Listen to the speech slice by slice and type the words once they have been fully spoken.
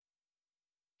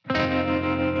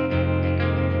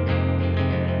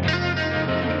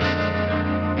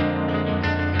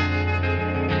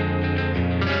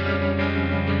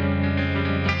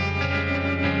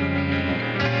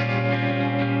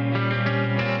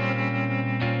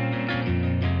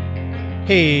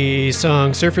Hey,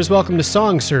 Song Surfers, welcome to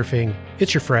Song Surfing.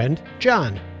 It's your friend,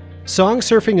 John. Song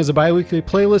Surfing is a bi-weekly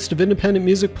playlist of independent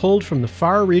music pulled from the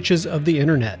far reaches of the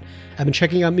internet. I've been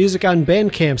checking out music on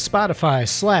Bandcamp, Spotify,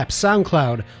 Slap,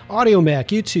 SoundCloud, Audiomack,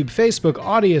 YouTube, Facebook,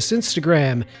 Audius,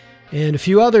 Instagram, and a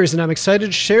few others, and I'm excited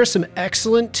to share some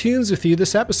excellent tunes with you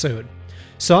this episode.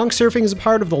 Song Surfing is a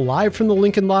part of the Live from the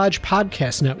Lincoln Lodge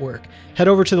podcast network. Head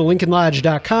over to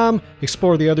thelincolnlodge.com,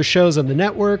 explore the other shows on the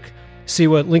network, see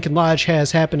what Lincoln Lodge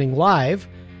has happening live,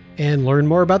 and learn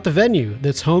more about the venue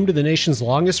that's home to the nation's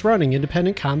longest-running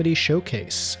independent comedy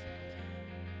showcase.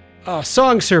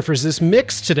 Song Surfers, this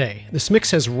mix today. This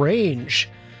mix has range.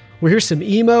 We'll hear some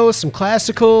emo, some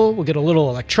classical, we'll get a little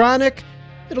electronic,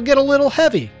 it'll get a little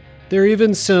heavy. There are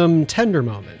even some tender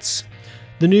moments.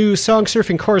 The new Song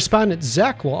Surfing correspondent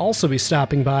Zach will also be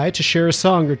stopping by to share a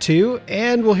song or two,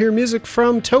 and we'll hear music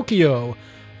from Tokyo,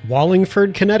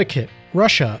 Wallingford, Connecticut,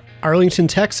 Russia, Arlington,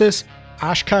 Texas,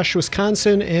 Oshkosh,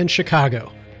 Wisconsin, and Chicago.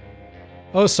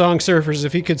 Oh, Song Surfers,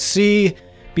 if you could see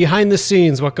behind the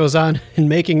scenes what goes on in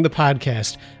making the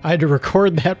podcast. I had to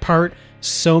record that part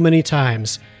so many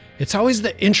times. It's always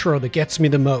the intro that gets me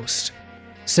the most.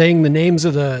 Saying the names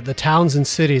of the towns and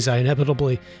cities I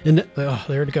inevitably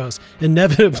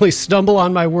stumble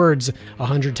on my words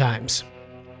 100 times.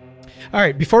 All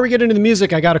right, before we get into the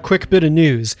music, I got a quick bit of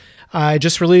news. I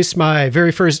just released my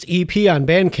very first EP on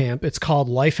Bandcamp. It's called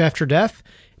Life After Death.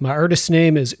 My artist's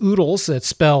name is Oodles. That's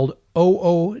spelled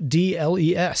Oodles.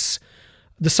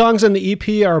 The songs on the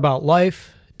EP are about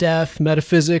life, death,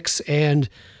 metaphysics, and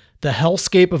the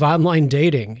hellscape of online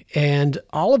dating. And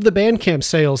all of the Bandcamp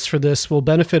sales for this will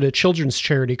benefit a children's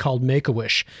charity called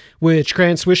Make-A-Wish, which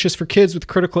grants wishes for kids with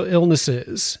critical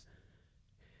illnesses.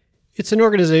 It's an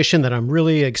organization that I'm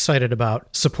really excited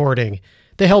about supporting.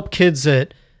 They help kids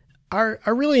that are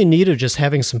really in need of just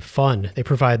having some fun. They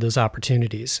provide those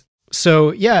opportunities.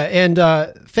 So yeah, and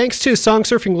thanks to Song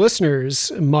Surfing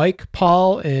listeners, Mike,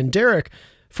 Paul, and Derek,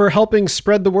 for helping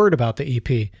spread the word about the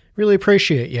EP. Really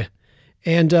appreciate you.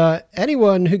 And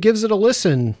anyone who gives it a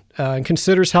listen and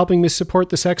considers helping me support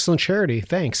this excellent charity,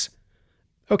 thanks.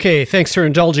 Okay, thanks for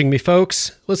indulging me,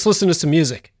 folks. Let's listen to some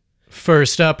music.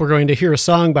 First up, we're going to hear a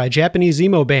song by Japanese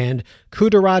emo band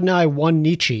Kudaranai One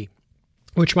Nichi,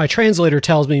 which my translator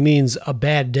tells me means a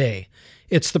bad day.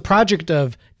 It's the project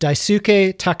of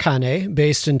Daisuke Takane,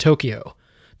 based in Tokyo.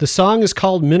 The song is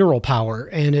called Mineral Power,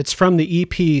 and it's from the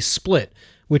EP Split,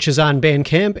 which is on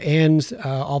Bandcamp and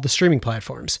all the streaming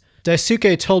platforms.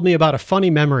 Daisuke told me about a funny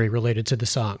memory related to the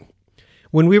song.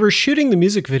 When we were shooting the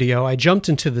music video, I jumped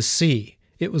into the sea.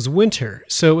 It was winter,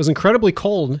 so it was incredibly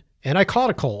cold, and I caught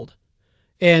a cold.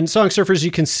 And Song Surfers, you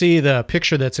can see the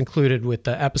picture that's included with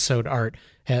the episode art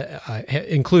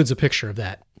includes a picture of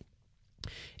that.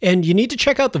 And you need to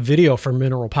check out the video for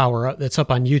Mineral Power that's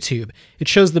up on YouTube. It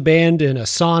shows the band in a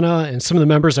sauna, and some of the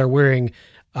members are wearing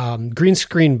green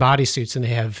screen bodysuits, and they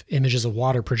have images of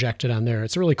water projected on there.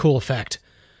 It's a really cool effect.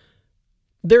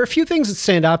 There are a few things that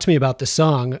stand out to me about this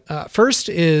song. First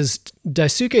is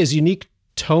Daisuke's unique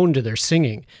tone to their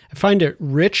singing. I find it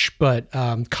rich, but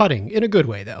cutting, in a good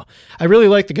way, though. I really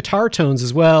like the guitar tones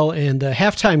as well, and the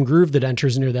halftime groove that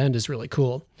enters near the end is really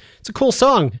cool. It's a cool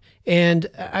song, and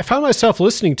I found myself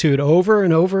listening to it over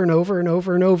and over and over and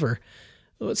over and over.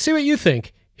 Let's see what you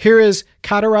think. Here is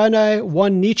Kudaranai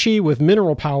One Nichi with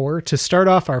Mineral Power to start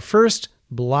off our first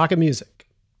block of music.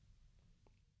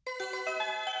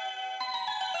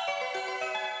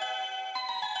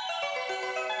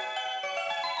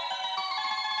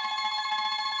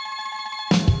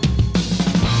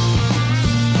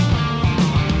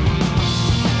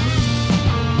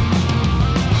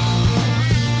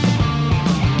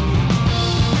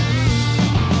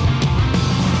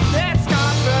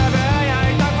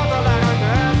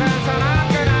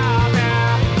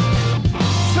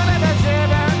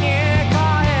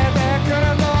 Good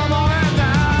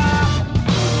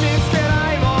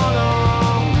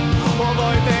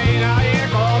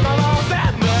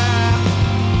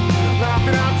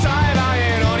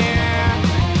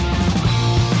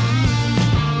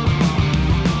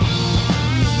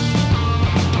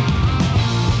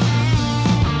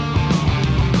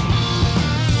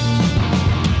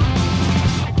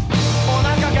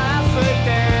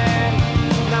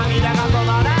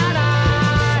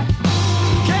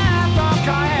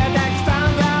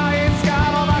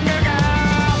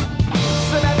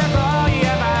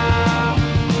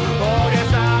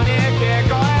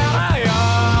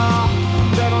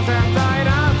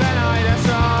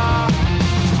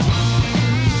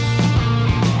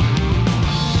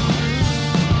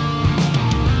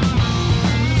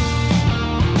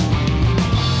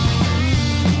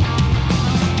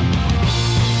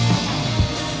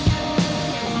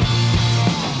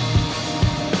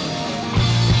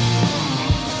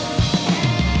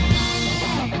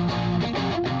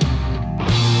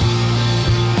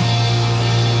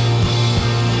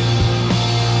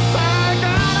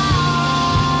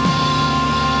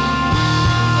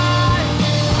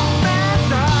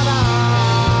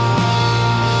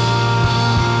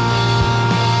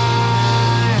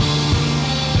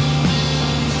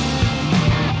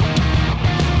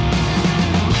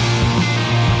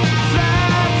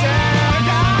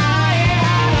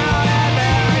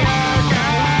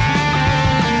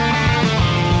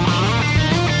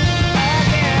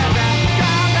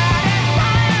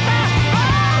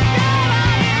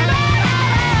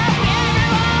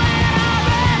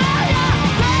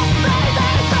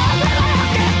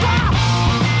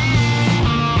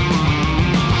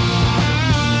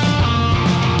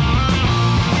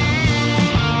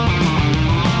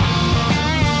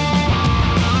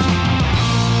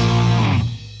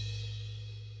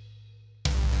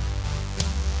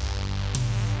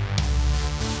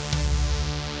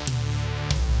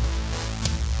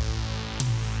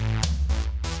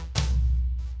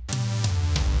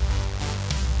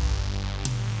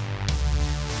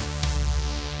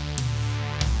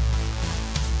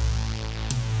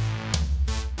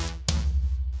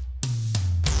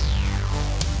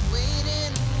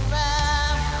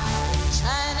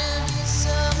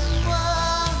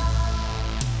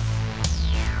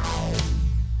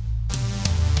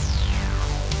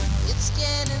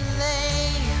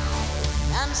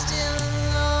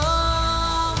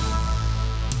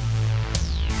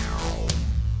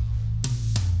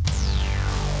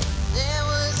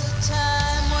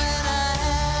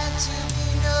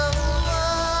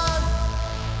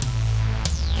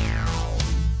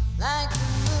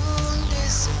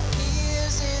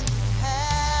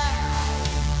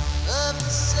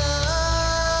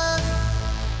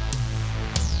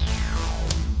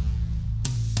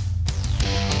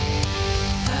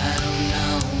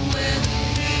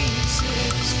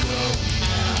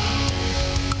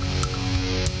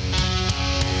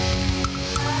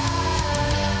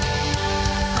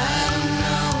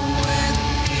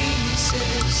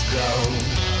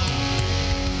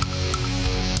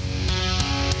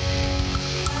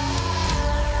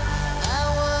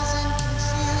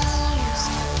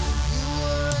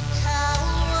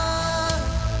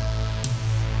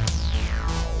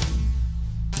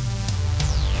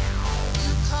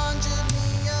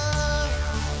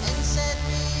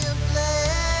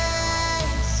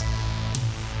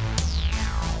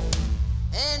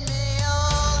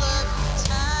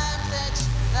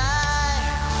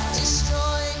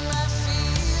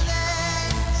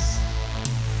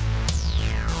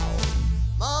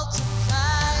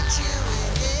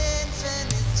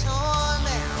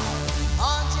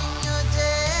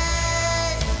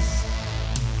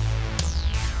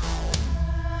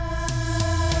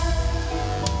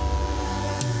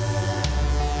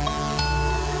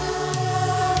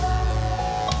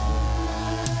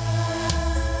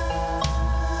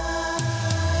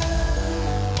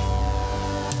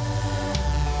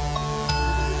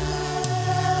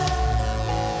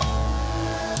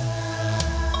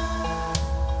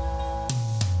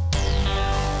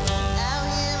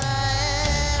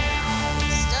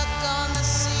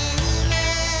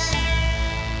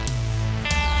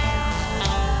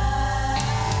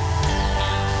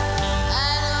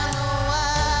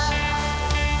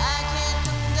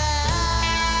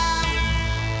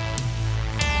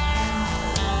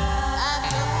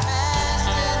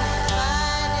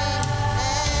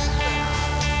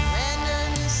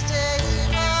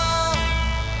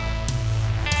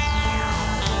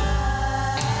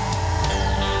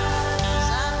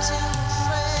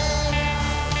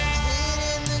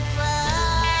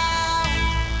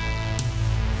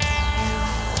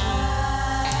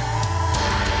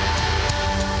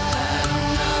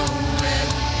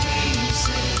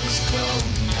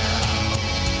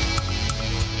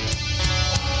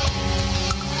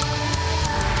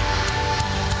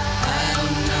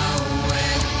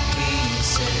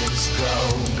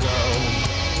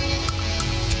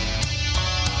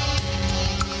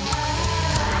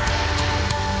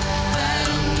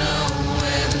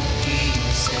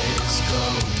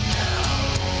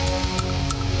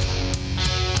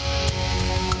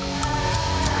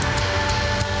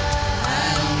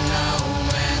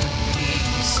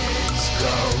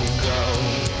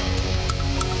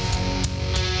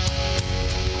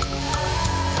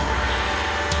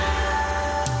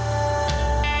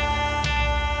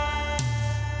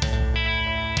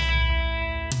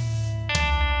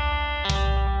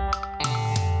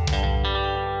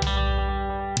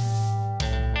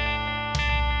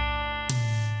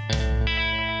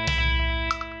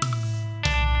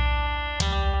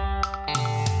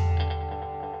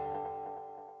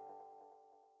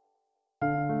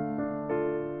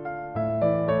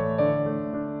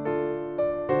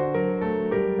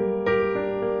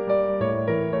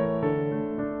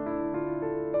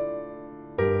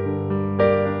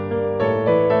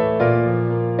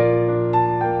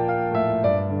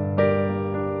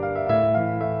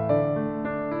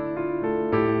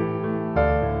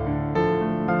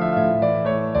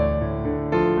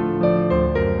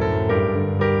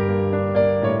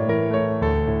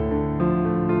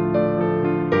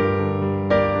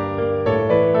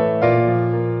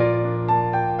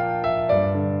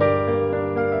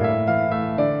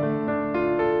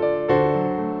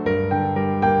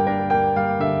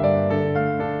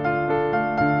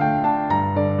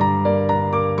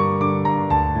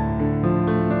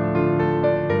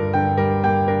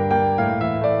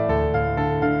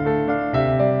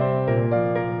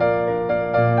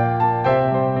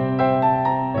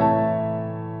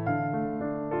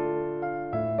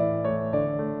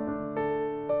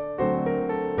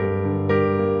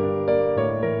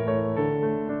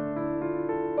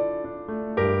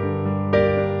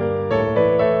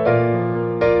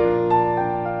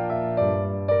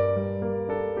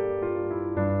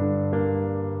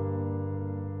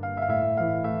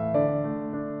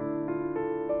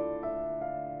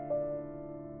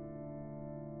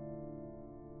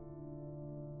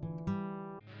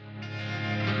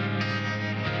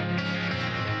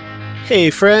Hey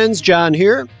friends, John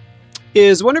here.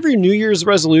 Is one of your New Year's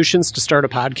resolutions to start a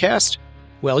podcast?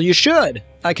 Well, you should.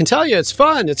 I can tell you it's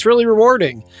fun. It's really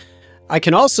rewarding. I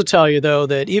can also tell you, though,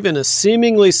 that even a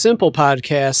seemingly simple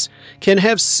podcast can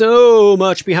have so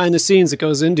much behind the scenes that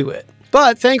goes into it.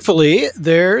 But thankfully,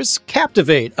 there's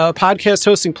Captivate, a podcast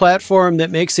hosting platform that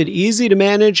makes it easy to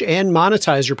manage and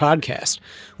monetize your podcast.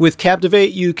 With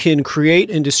Captivate, you can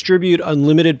create and distribute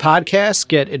unlimited podcasts,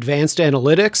 get advanced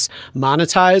analytics,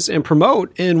 monetize, and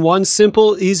promote in one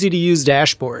simple, easy-to-use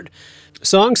dashboard.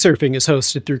 Song Surfing is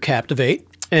hosted through Captivate.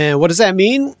 And what does that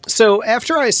mean? So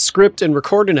after I script and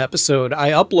record an episode, I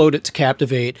upload it to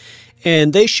Captivate,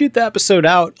 and they shoot the episode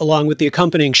out along with the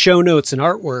accompanying show notes and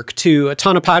artwork to a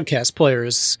ton of podcast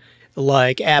players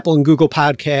like Apple and Google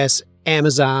Podcasts,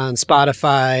 Amazon,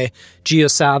 Spotify,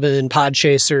 JioSaavn,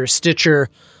 Podchaser, Stitcher.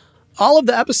 All of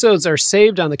the episodes are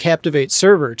saved on the Captivate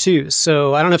server too,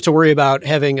 so I don't have to worry about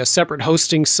having a separate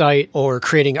hosting site or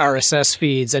creating RSS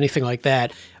feeds, anything like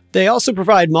that. They also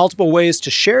provide multiple ways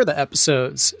to share the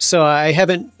episodes, so I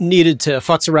haven't needed to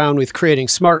futz around with creating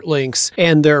smart links,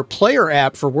 and their player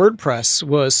app for WordPress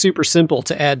was super simple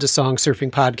to add to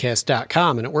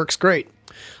songsurfingpodcast.com, and it works great.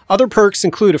 Other perks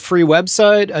include a free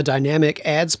website, a dynamic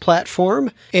ads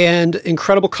platform, and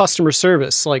incredible customer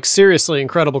service, like seriously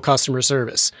incredible customer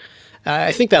service.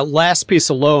 I think that last piece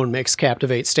alone makes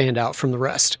Captivate stand out from the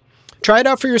rest. Try it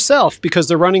out for yourself because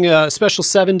they're running a special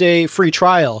 7-day free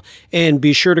trial, and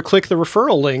be sure to click the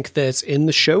referral link that's in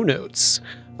the show notes.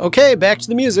 Okay, back to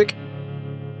the music.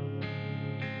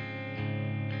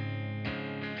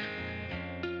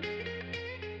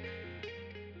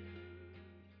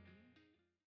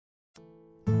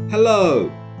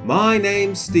 Hello, my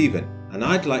name's Stephen, and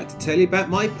I'd like to tell you about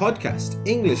my podcast,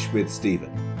 English with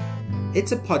Stephen.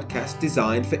 It's a podcast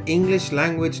designed for English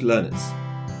language learners.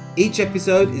 Each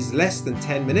episode is less than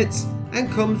 10 minutes and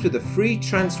comes with a free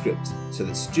transcript so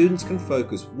that students can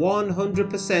focus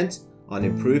 100% on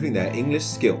improving their English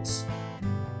skills.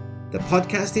 The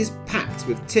podcast is packed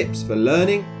with tips for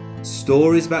learning,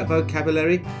 stories about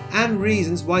vocabulary, and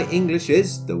reasons why English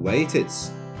is the way it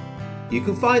is. You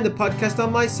can find the podcast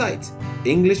on my site,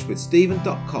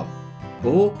 englishwithstephen.com,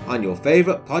 or on your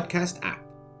favourite podcast app.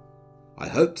 I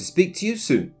hope to speak to you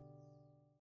soon.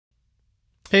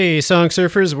 Hey, Song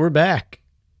Surfers, we're back.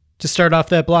 To start off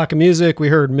that block of music, we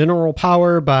heard Mineral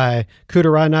Power by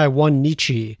Kudaranai One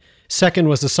Nichi. Second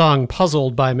was the song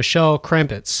Puzzled by Michelle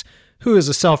Krampitz, who is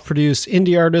a self-produced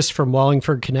indie artist from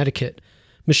Wallingford, Connecticut.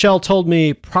 Michelle told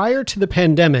me prior to the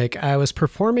pandemic, I was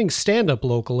performing stand-up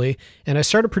locally, and I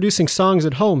started producing songs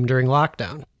at home during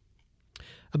lockdown.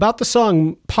 About the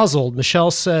song Puzzled,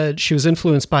 Michelle said she was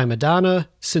influenced by Madonna,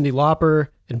 Cyndi Lauper,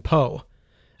 and Poe.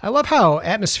 I love how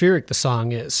atmospheric the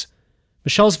song is.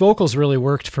 Michelle's vocals really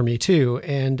worked for me too,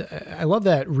 and I love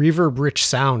that reverb-rich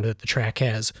sound that the track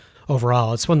has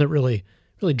overall. It's one that really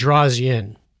draws you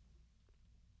in.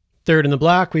 Third in the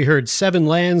block, we heard Seven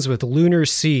Lands with Lunar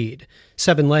Seed.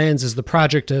 Seven Lands is the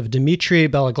project of Dmitry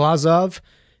Beloglazov,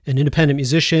 an independent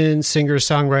musician, singer,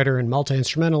 songwriter, and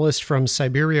multi-instrumentalist from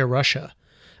Siberia, Russia.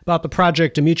 About the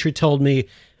project, Dmitry told me,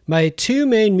 "My two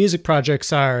main music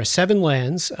projects are Seven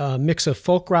Lands, a mix of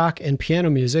folk rock and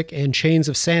piano music, and Chains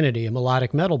of Sanity, a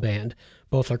melodic metal band.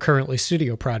 Both are currently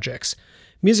studio projects.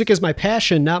 Music is my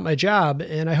passion, not my job,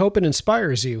 and I hope it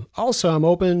inspires you. Also, I'm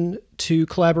open to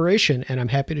collaboration, and I'm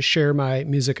happy to share my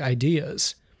music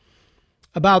ideas."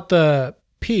 About the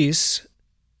piece,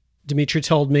 Dmitry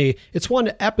told me, "It's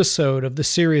one episode of the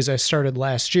series I started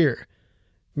last year."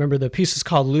 Remember, the piece is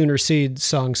called Lunar Seed,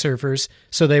 Song Surfers.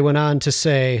 So they went on to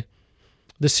say,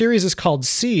 "The series is called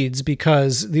Seeds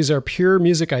because these are pure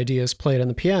music ideas played on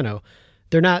the piano.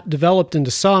 They're not developed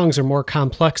into songs or more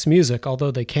complex music,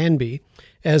 although they can be.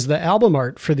 As the album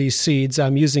art for these seeds,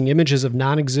 I'm using images of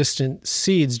non-existent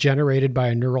seeds generated by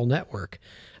a neural network.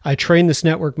 I trained this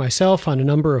network myself on a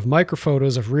number of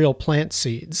microphotos of real plant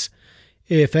seeds.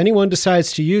 If anyone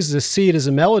decides to use this seed as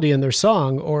a melody in their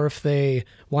song, or if they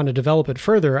want to develop it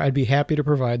further, I'd be happy to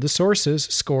provide the sources,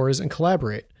 scores, and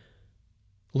collaborate.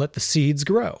 Let the seeds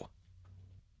grow."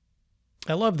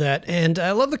 I love that, and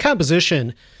I love the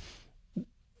composition.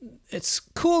 It's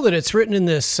cool that it's written in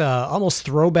this almost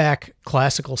throwback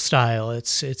classical style.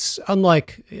 It's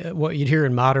unlike what you'd hear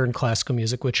in modern classical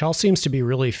music, which all seems to be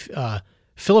really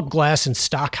Philip Glass and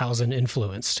Stockhausen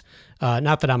influenced.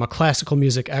 Not that I'm a classical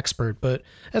music expert, but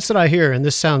that's what I hear. And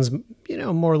this sounds,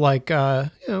 more like,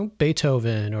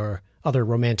 Beethoven or other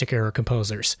Romantic era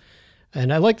composers.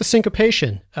 And I like the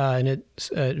syncopation, and it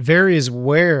varies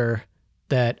where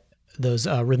those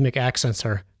rhythmic accents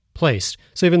are placed.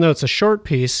 So even though it's a short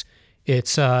piece,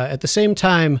 it's at the same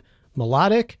time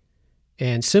melodic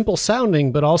and simple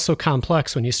sounding, but also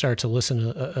complex when you start to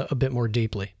listen a bit more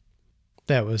deeply.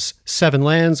 That was Seven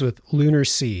Lands with Lunar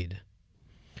Seed.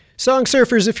 Song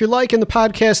Surfers, if you're liking the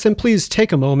podcast, then please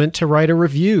take a moment to write a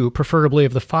review, preferably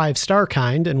of the 5-star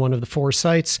kind, in one of the 4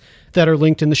 sites that are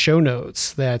linked in the show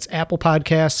notes. That's Apple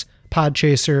Podcasts,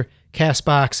 Podchaser,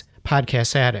 CastBox,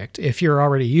 Podcast Addict. If you're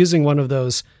already using one of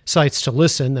those sites to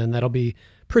listen, then that'll be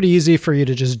pretty easy for you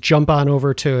to just jump on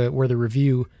over to where the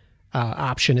review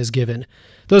option is given.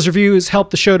 Those reviews help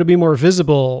the show to be more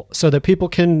visible so that people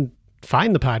can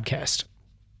find the podcast.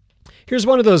 Here's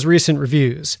one of those recent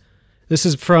reviews. This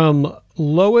is from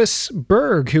Lois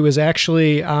Berg, who was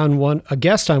actually a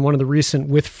guest on one of the recent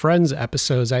With Friends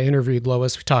episodes. I interviewed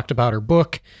Lois. We talked about her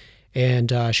book,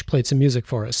 and she played some music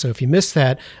for us. So if you missed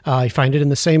that, you find it in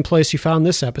the same place you found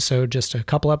this episode, just a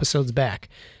couple episodes back.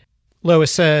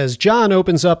 Lois says, John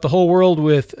opens up the whole world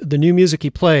with the new music he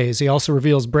plays. He also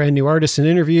reveals brand new artists and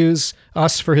interviews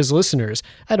us for his listeners.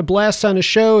 I had a blast on his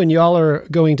show, and y'all are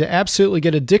going to absolutely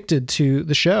get addicted to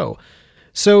the show.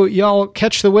 So y'all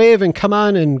catch the wave and come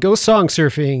on and go song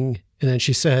surfing. And then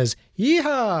she says,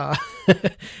 yeehaw.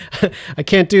 I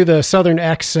can't do the Southern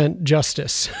accent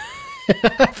justice.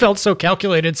 I felt so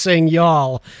calculated saying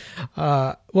y'all.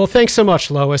 Well, thanks so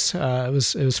much, Lois. It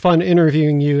was fun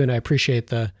interviewing you, and I appreciate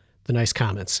the nice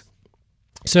comments.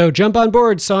 So jump on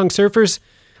board, song surfers.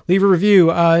 Leave a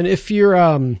review. And if you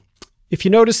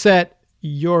notice that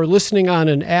you're listening on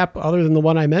an app other than the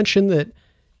one I mentioned that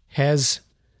has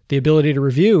the ability to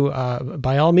review,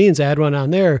 by all means, add one on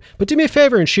there. But do me a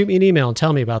favor and shoot me an email and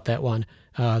tell me about that one.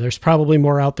 There's probably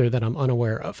more out there that I'm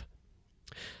unaware of.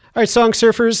 All right, song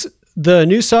surfers. The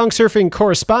new song surfing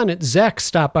correspondent, Zach,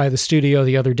 stopped by the studio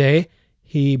the other day.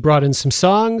 He brought in some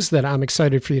songs that I'm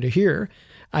excited for you to hear.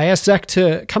 I asked Zach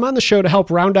to come on the show to help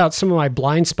round out some of my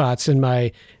blind spots in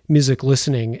my music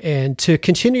listening and to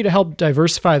continue to help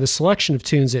diversify the selection of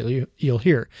tunes that you'll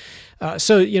hear.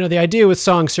 So, the idea with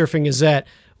song surfing is that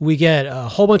we get a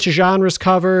whole bunch of genres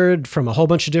covered from a whole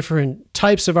bunch of different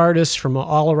types of artists from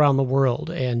all around the world.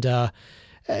 And,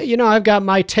 I've got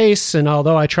my tastes, and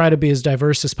although I try to be as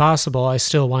diverse as possible, I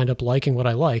still wind up liking what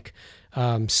I like.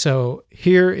 So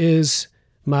here is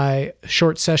my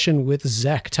short session with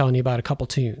Zach telling you about a couple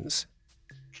tunes.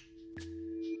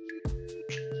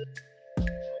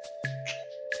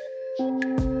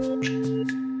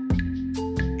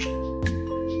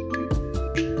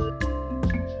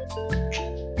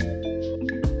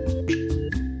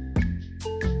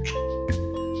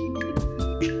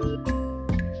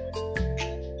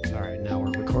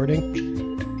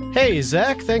 Hey,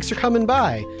 Zach, thanks for coming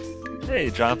by. Hey,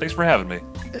 John, thanks for having me.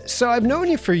 So I've known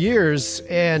you for years,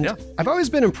 and I've always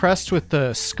been impressed with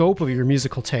the scope of your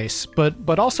musical tastes,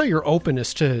 but also your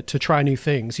openness to try new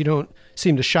things. You don't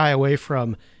seem to shy away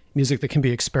from music that can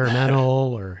be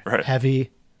experimental or heavy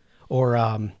or,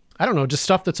 just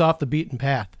stuff that's off the beaten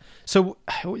path. So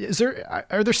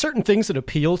are there certain things that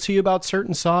appeal to you about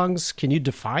certain songs? Can you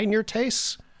define your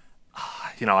tastes?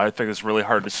 I think it's really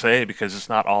hard to say because it's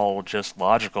not all just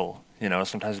logical.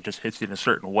 Sometimes it just hits you in a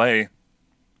certain way.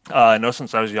 I know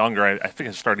since I was younger, I think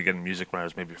I started getting music when I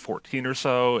was maybe 14 or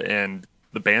so, and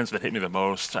the bands that hit me the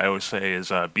most, I always say,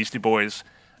 is Beastie Boys,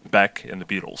 Beck, and the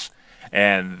Beatles.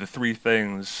 And the three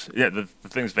things, the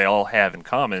things they all have in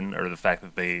common are the fact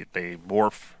that they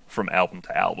morph from album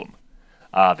to album.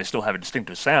 They still have a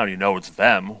distinctive sound. It's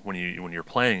them when you're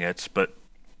playing it, but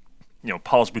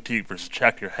Paul's Boutique versus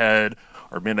Check Your Head,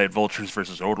 or Midnight Vultures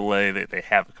versus Odelay, they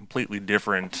have a completely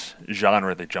different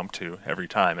genre they jump to every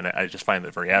time, and I just find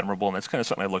that very admirable, and that's kind of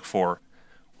something I look for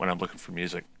when I'm looking for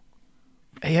music.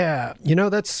 Yeah,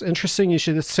 that's interesting you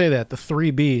should say that, the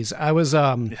 3 Bs. I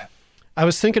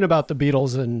was thinking about the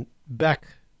Beatles and Beck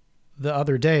the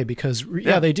other day because,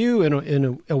 they do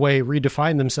in a way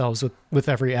redefine themselves with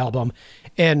every album,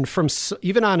 and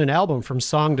even on an album, from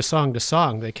song to song to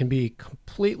song, they can be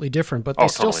completely different, but they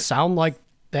still sound like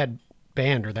that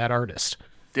band or that artist.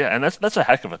 Yeah, and that's a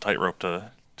heck of a tightrope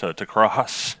to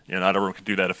cross. Not everyone can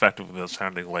do that effectively without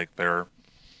sounding like they're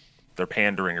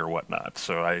pandering or whatnot.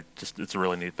 So it's a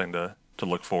really neat thing to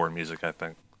look for in music, I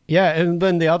think. Yeah, and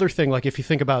then the other thing, like if you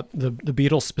think about the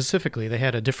Beatles specifically, they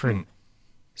had a different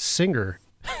singer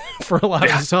for a lot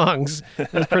of the songs.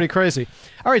 That's pretty crazy.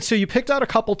 All right, so you picked out a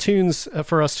couple tunes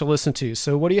for us to listen to.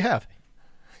 So what do you have?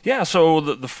 Yeah, so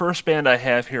the first band I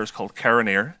have here is called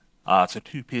Carinair. It's a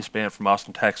 2-piece band from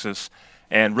Austin, Texas,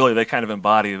 and really they kind of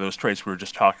embody those traits we were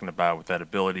just talking about with that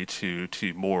ability to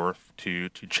morph, to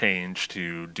change,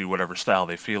 to do whatever style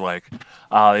they feel like.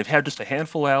 They've had just a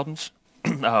handful of albums,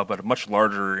 but a much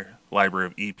larger library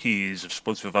of EPs, of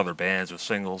splits with other bands, with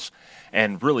singles,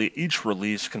 and really each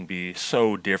release can be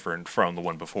so different from the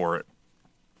one before it.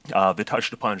 They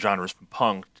touched upon genres from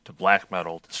punk to black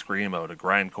metal to screamo to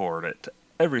grindcore to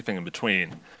everything in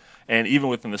between. And even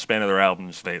within the span of their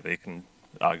albums, they can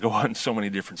go on so many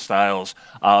different styles.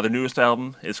 The newest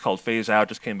album is called Phase Out,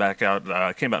 just came out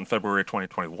in February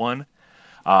 2021.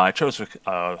 I chose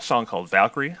a song called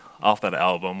Valkyrie off that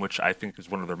album, which I think is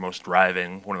one of their most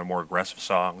driving, one of the more aggressive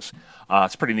songs.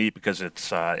 It's pretty neat because it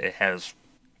has,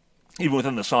 even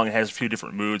within the song, it has a few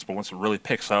different moods, but once it really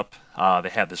picks up, they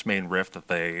have this main riff that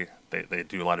they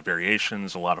do a lot of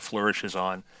variations, a lot of flourishes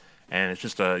on, and it's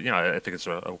just I think it's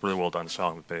a really well done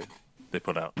song that they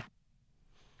put out.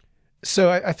 So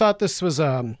I thought this was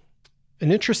an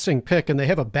interesting pick, and they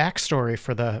have a backstory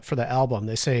for the album.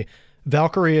 They say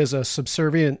Valkyrie is a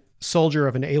subservient soldier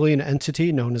of an alien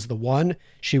entity known as the One.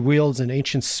 She wields an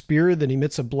ancient spear that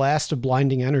emits a blast of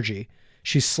blinding energy.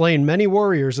 She's slain many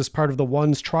warriors as part of the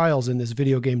One's trials in this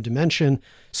video game dimension,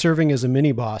 serving as a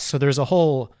mini-boss. So there's a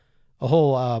whole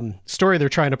story they're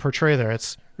trying to portray there.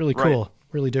 It's really cool, right.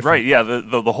 Really different. Right, yeah,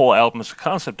 the whole album is a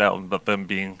concept album about them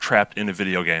being trapped in a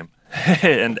video game.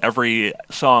 And every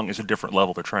song is a different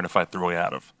level they're trying to fight their way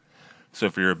out of. So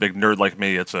if you're a big nerd like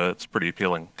me, it's a pretty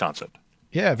appealing concept.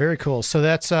 Yeah, very cool. So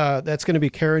that's going to be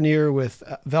Karanir with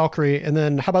Valkyrie. And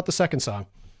then how about the second song?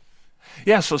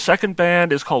 Yeah, so second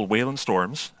band is called Wayland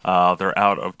Storms. They're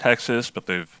out of Texas, but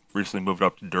they've recently moved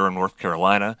up to Durham, North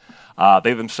Carolina.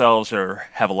 They themselves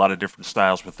have a lot of different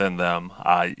styles within them.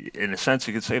 In a sense,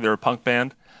 you could say they're a punk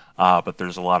band, but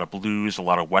there's a lot of blues, a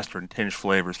lot of Western tinge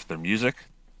flavors to their music.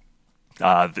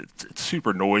 It's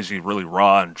super noisy, really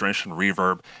raw and drenched in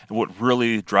reverb. And what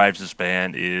really drives this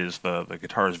band is the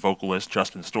guitarist vocalist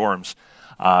Justin Storms,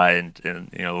 and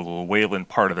the Wayland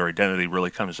part of their identity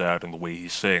really comes out in the way he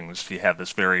sings. You have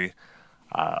this very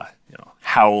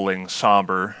howling,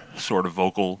 somber sort of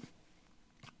vocal,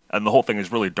 and the whole thing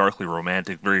is really darkly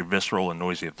romantic, very visceral and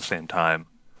noisy at the same time.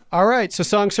 All right, so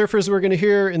Song Surfers we're going to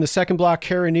hear in the second block,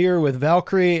 Karanir with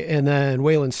Valkyrie, and then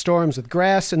Wayland Storms with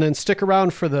Grass, and then stick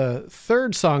around for the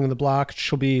third song in the block,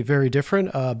 which will be very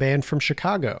different, a band from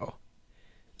Chicago.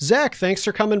 Zach, thanks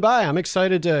for coming by. I'm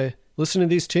excited to listen to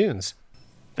these tunes.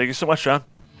 Thank you so much, John.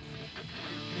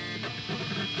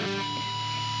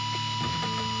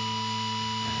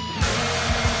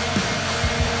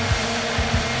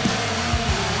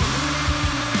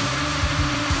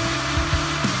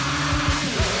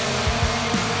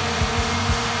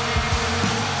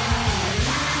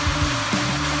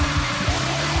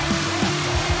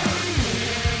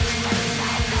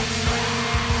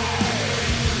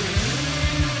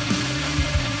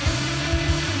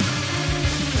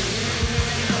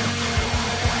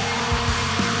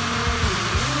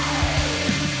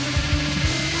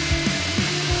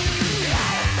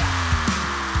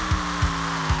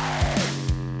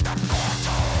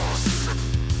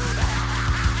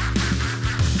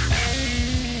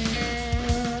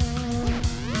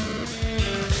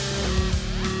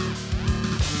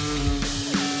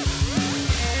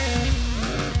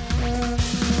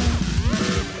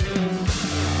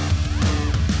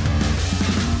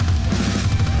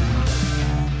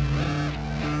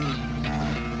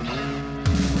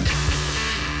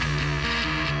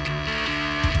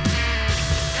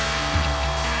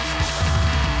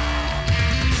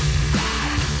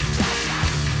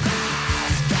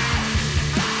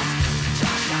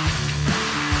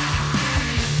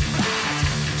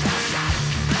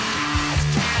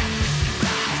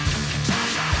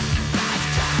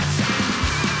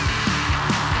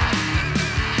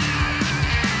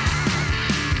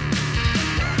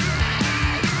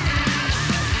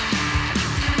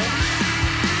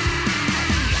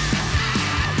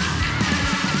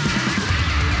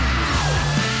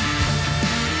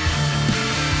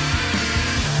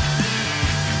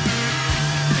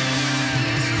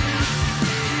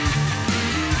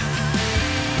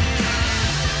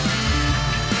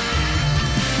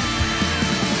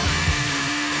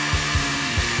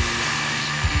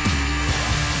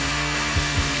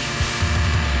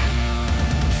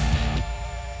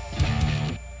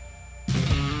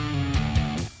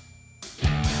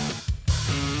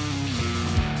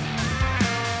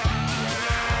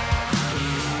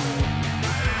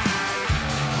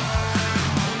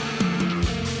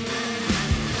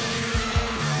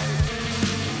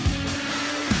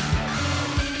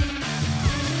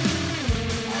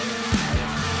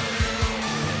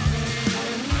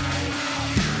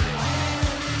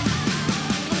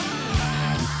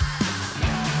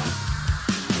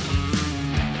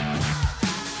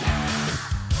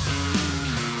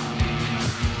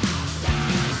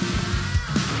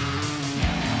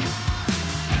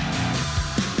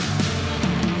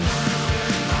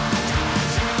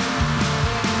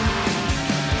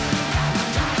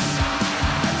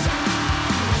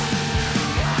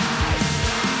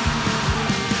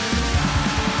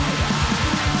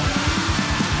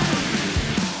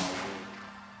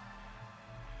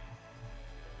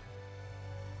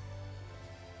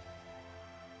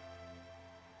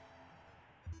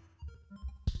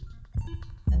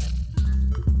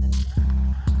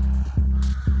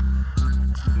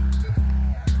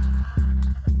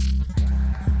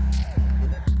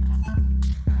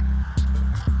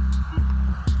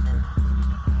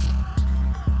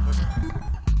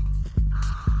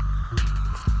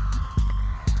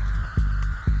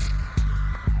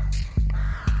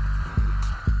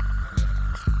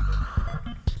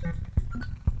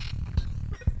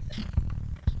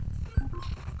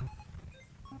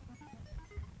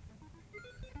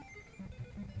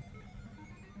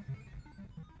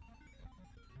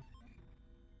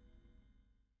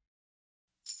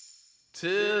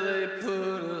 till they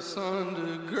put us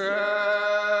under grass.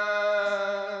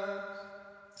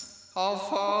 I'll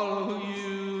follow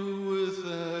you with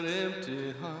that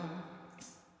empty heart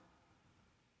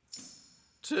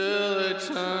till they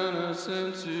turn us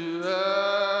into ash.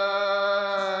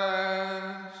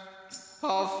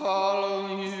 I'll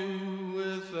follow you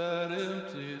with that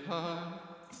empty heart.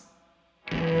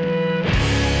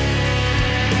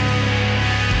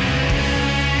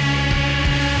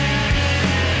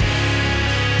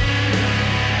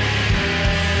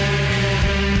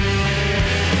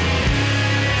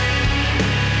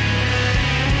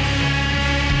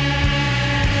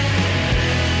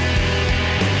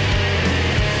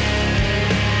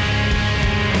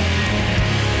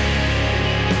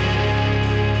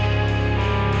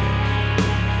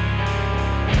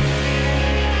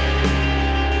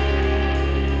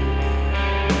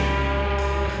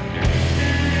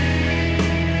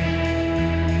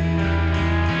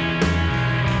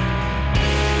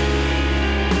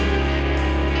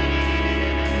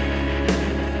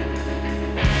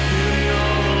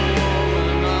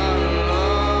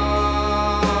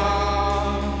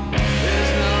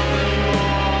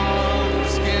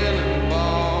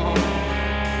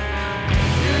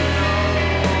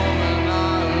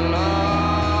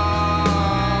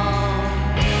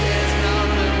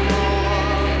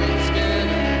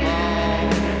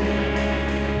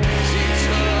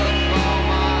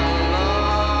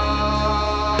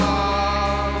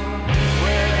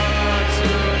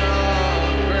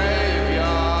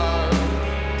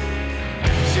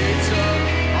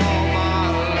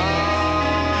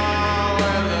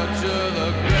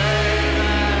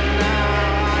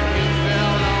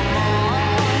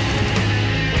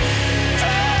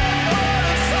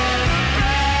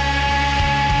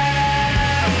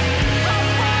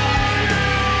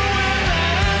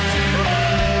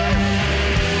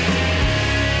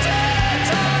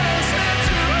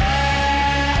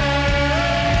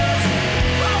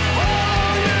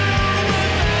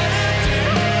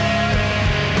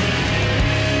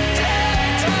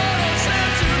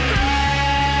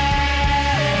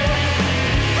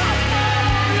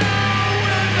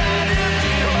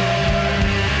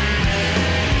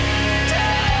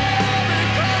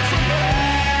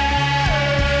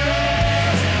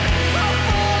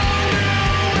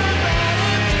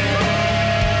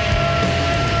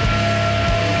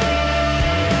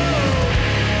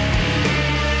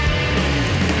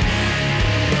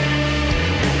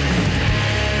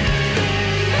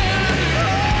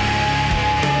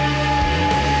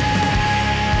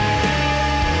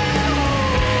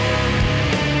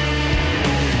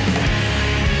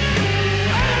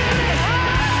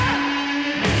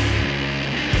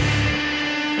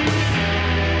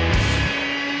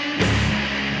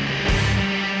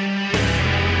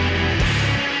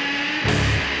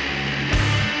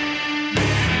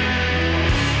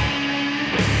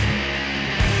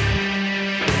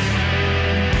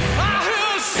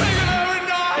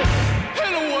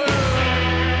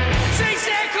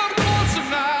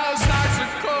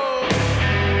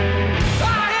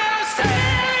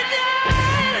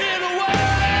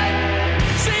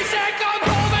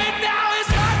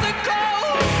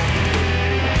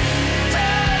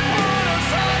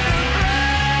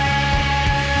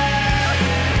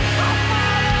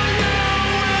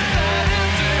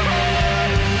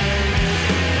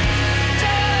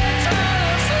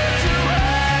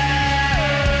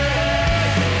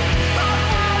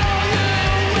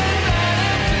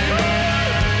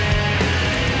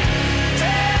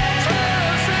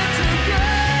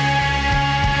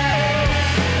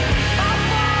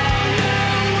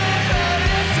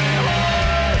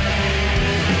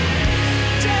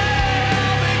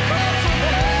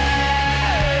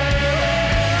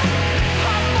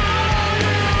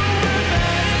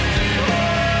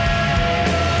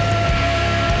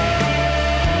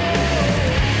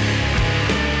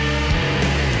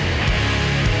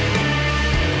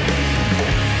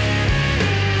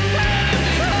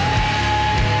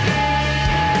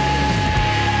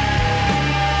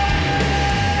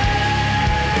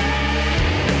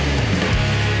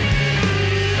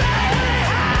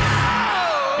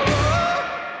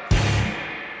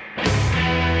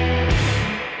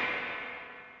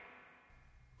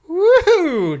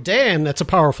 Damn, that's a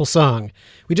powerful song.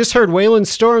 We just heard Waylon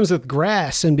Storms with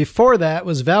Grass, and before that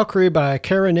was Valkyrie by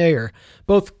Kara Nair.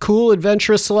 Both cool,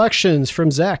 adventurous selections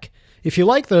from Zek. If you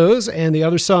like those and the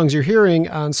other songs you're hearing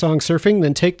on Song Surfing,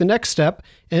 then take the next step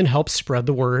and help spread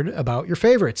the word about your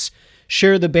favorites.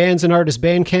 Share the bands and artists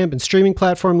Bandcamp and streaming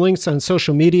platform links on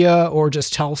social media, or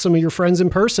just tell some of your friends in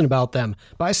person about them.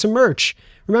 Buy some merch.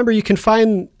 Remember, you can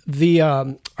find the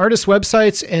artist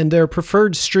websites and their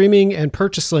preferred streaming and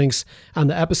purchase links on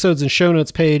the episodes and show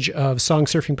notes page of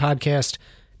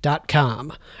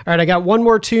songsurfingpodcast.com. All right, I got one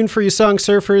more tune for you song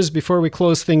surfers before we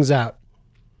close things out.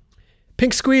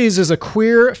 Pink Squeeze is a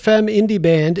queer femme indie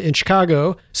band in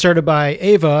Chicago, started by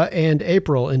Ava and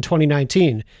April in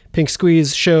 2019. Pink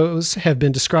Squeeze shows have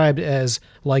been described as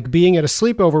like being at a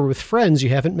sleepover with friends you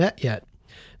haven't met yet.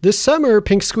 This summer,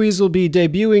 Pink Squeeze will be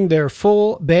debuting their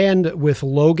full band with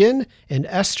Logan and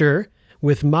Esther,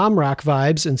 with mom rock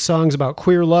vibes and songs about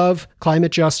queer love,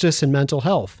 climate justice, and mental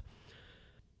health.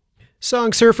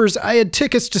 Song surfers, I had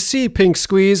tickets to see Pink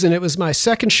Squeeze, and it was my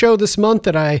second show this month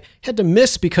that I had to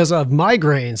miss because of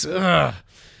migraines. Ugh.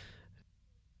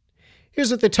 Here's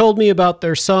what they told me about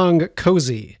their song,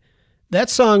 Cozy.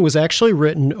 That song was actually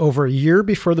written over a year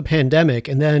before the pandemic,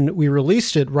 and then we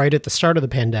released it right at the start of the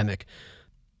pandemic.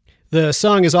 The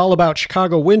song is all about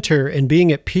Chicago winter and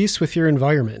being at peace with your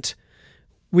environment.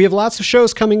 We have lots of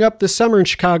shows coming up this summer in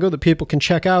Chicago that people can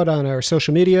check out on our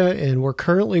social media, and we're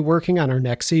currently working on our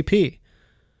next EP.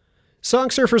 Song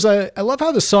surfers, I love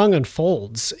how the song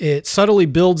unfolds. It subtly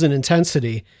builds in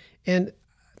intensity, and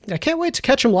I can't wait to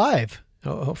catch them live.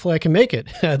 Hopefully I can make it.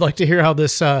 I'd like to hear how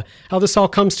this all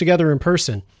comes together in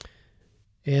person.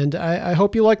 And I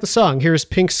hope you like the song. Here's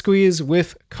Pink Squeeze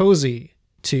with Cozy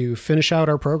to finish out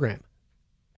our program.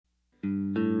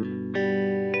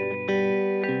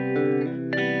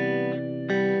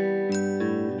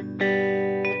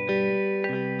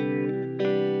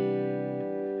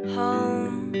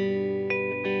 Home,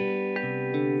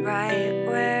 right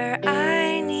where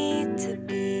I need to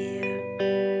be.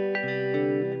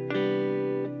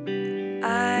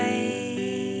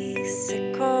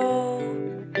 Icicle,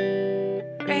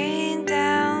 rain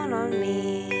down on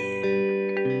me.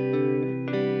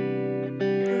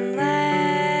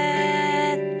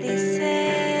 Let these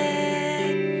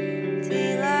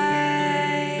city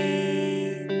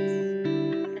lights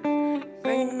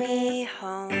bring me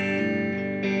home.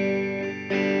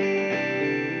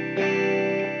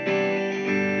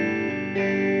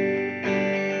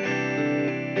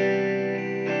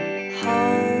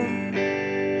 Home,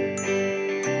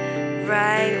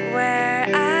 right where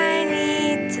I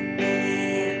need to be.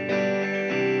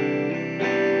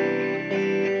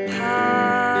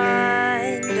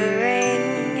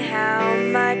 Pondering how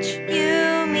much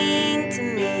you mean to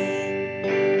me.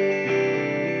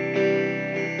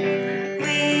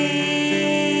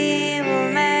 We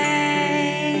will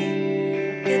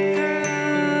make it through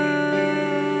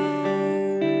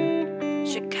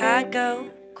Chicago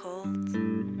cold.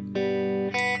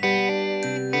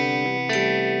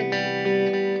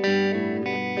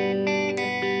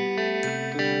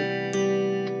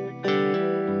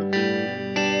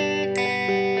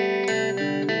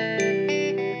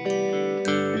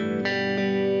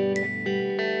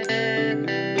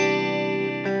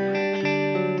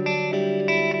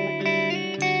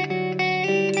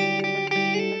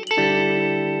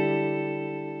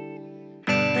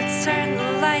 Let's turn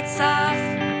the lights off,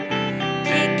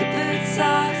 take your boots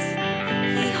off.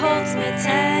 He holds me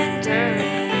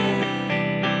tenderly.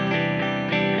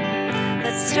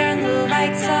 Let's turn the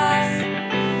lights off,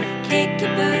 kick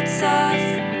your boots off.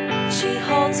 She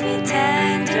holds me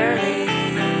tenderly.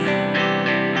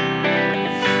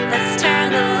 Let's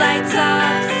turn the lights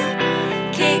off,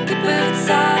 kick your boots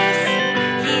off.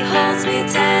 He holds me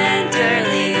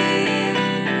tenderly.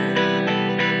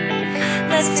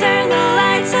 Let's turn the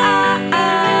lights off,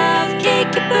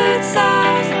 kick your boots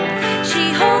off.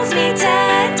 She holds me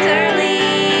tenderly.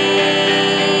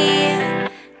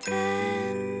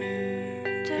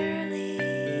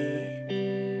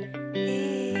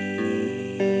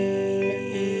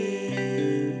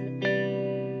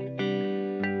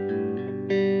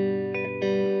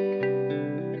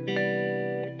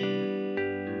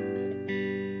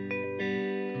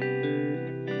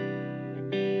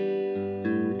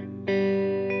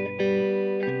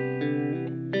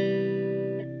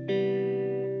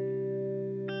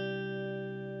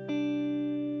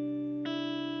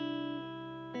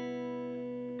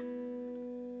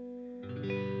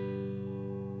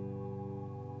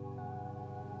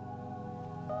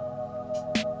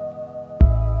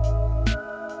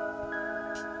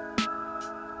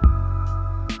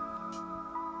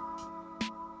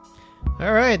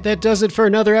 All right, that does it for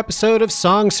another episode of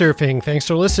Song Surfing. Thanks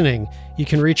for listening. You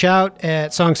can reach out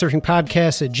at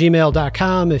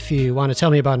songsurfingpodcast@gmail.com if you want to tell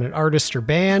me about an artist or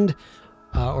band,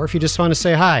 or if you just want to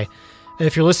say hi.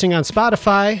 If you're listening on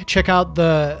Spotify, check out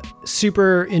the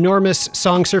super enormous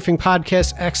Song Surfing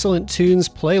Podcast Excellent Tunes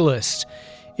playlist.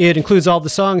 It includes all the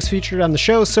songs featured on the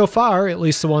show so far, at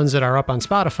least the ones that are up on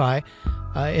Spotify,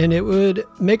 and it would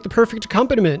make the perfect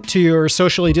accompaniment to your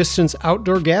socially distanced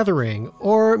outdoor gathering,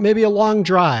 or maybe a long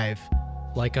drive,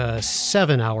 like a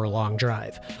 7-hour long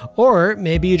drive. Or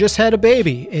maybe you just had a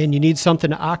baby and you need something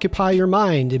to occupy your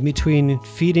mind in between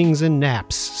feedings and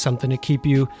naps, something to keep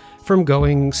you from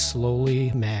going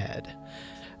slowly mad.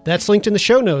 That's linked in the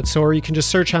show notes, or you can just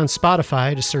search on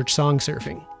Spotify to search Song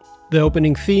Surfing. The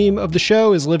opening theme of the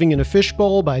show is Living in a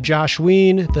Fishbowl by Josh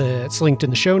Ween. That's linked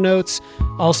in the show notes.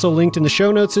 Also linked in the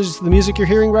show notes is the music you're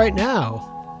hearing right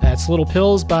now. That's Little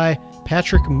Pills by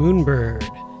Patrick Moonbird.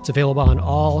 It's available on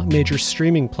all major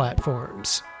streaming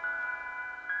platforms.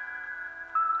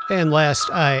 And last,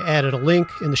 I added a link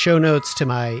in the show notes to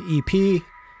my EP,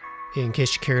 in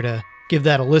case you care to give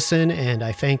that a listen, and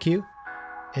I thank you.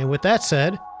 And with that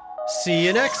said, see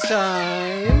you next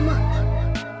time!